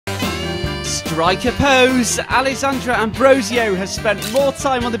Strike a pose! Alessandra Ambrosio has spent more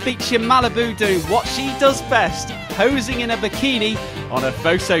time on the beach in Malibu doing what she does best, posing in a bikini on a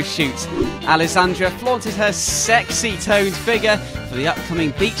photo shoot. Alessandra flaunted her sexy toned figure for the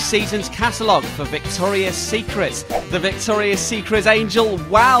upcoming beach season's catalogue for Victoria's Secret. The Victoria's Secret angel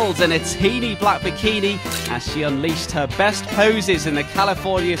wowed in a teeny black bikini as she unleashed her best poses in the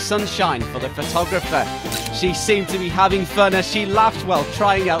California sunshine for the photographer. She seemed to be having fun as she laughed while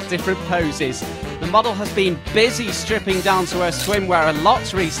trying out different poses. The model has been busy stripping down to her swimwear a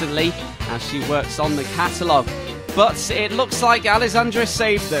lot recently as she works on the catalogue. But it looks like Alessandra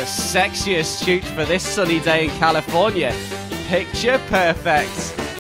saved the sexiest shoot for this sunny day in California. Picture perfect.